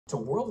to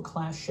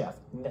world-class chef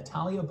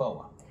Natalia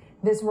Boa.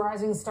 This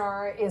rising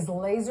star is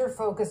laser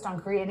focused on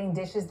creating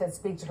dishes that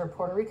speak to her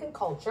Puerto Rican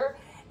culture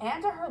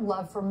and to her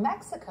love for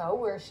Mexico,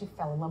 where she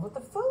fell in love with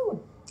the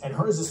food. And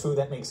hers is food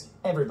that makes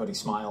everybody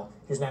smile.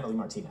 Here's Natalie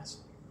Martinez.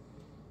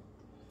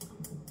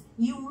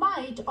 You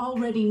might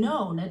already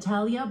know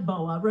Natalia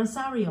Boa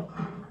Rosario.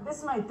 This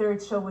is my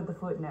third show with the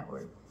Food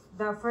Network.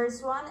 The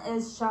first one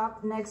is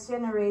Shop Next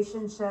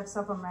Generation Chefs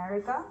of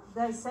America.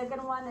 The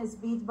second one is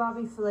Beat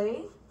Bobby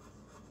Flay.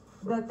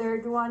 The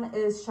third one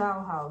is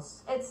Chow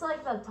House. It's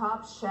like the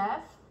Top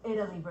Chef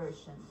Italy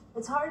version.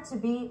 It's hard to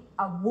be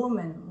a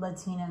woman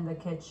Latina in the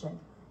kitchen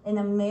in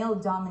a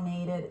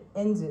male-dominated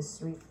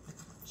industry.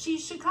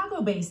 She's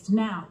Chicago-based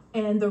now,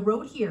 and the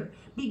road here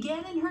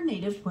began in her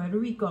native Puerto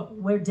Rico,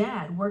 where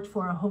Dad worked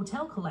for a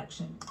hotel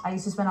collection. I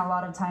used to spend a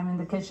lot of time in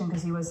the kitchen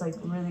because he was like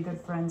really good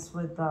friends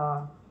with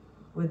the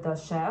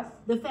chef.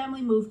 The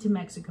family moved to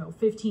Mexico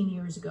 15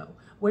 years ago,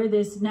 where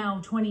this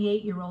now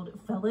 28-year-old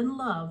fell in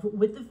love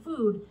with the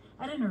food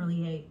at an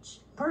early age.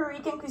 Puerto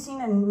Rican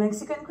cuisine and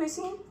Mexican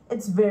cuisine,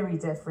 it's very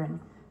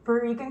different.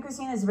 Puerto Rican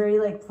cuisine is very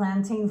like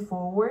plantain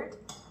forward.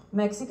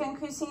 Mexican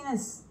cuisine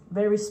is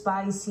very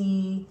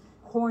spicy,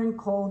 corn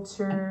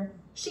culture.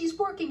 She's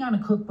working on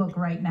a cookbook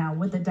right now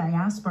with the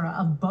diaspora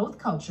of both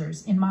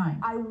cultures in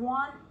mind. I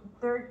want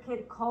third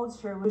kid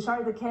culture, which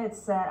are the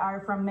kids that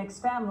are from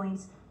mixed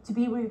families, to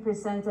be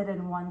represented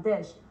in one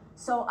dish.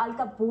 So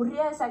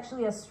alcapurria is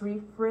actually a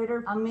street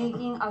fritter. I'm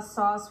making a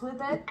sauce with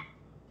it,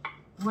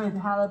 with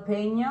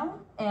jalapeno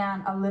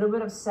and a little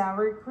bit of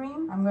sour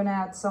cream. I'm gonna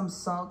add some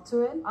salt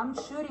to it. I'm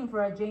shooting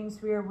for a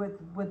James Weir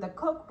with the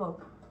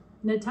cookbook.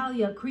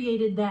 Natalia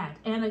created that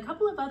and a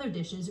couple of other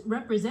dishes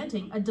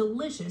representing a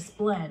delicious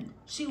blend.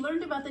 She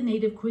learned about the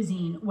native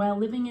cuisine while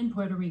living in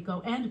Puerto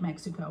Rico and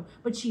Mexico,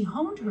 but she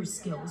honed her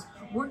skills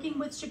working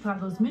with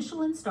Chicago's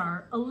Michelin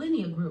star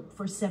Alinea Group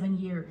for 7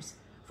 years,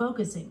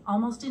 focusing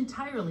almost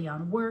entirely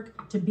on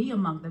work to be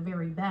among the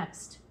very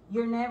best.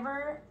 You're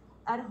never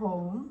at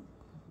home.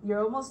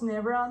 You're almost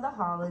never on the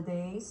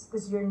holidays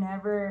because you're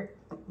never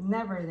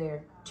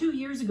there. 2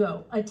 years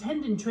ago, a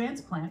tendon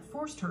transplant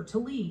forced her to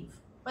leave.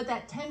 But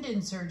that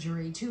tendon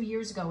surgery 2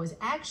 years ago is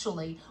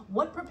actually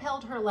what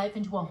propelled her life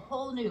into a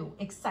whole new,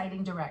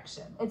 exciting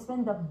direction. It's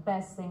been the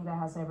best thing that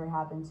has ever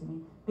happened to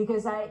me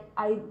because I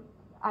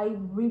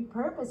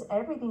repurposed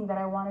everything that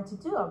I wanted to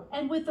do.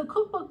 And with the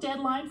cookbook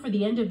deadline for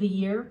the end of the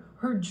year,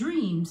 her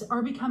dreams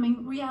are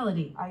becoming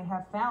reality. I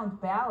have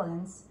found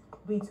balance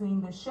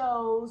between the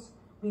shows,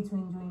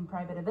 between doing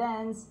private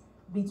events,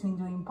 between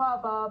doing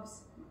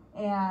pop-ups,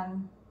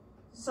 and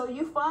so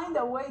you find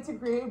a way to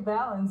create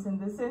balance in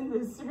this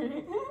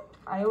industry.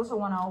 I also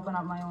want to open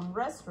up my own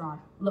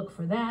restaurant. Look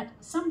for that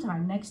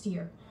sometime next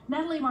year.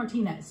 Natalie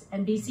Martinez,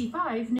 NBC5.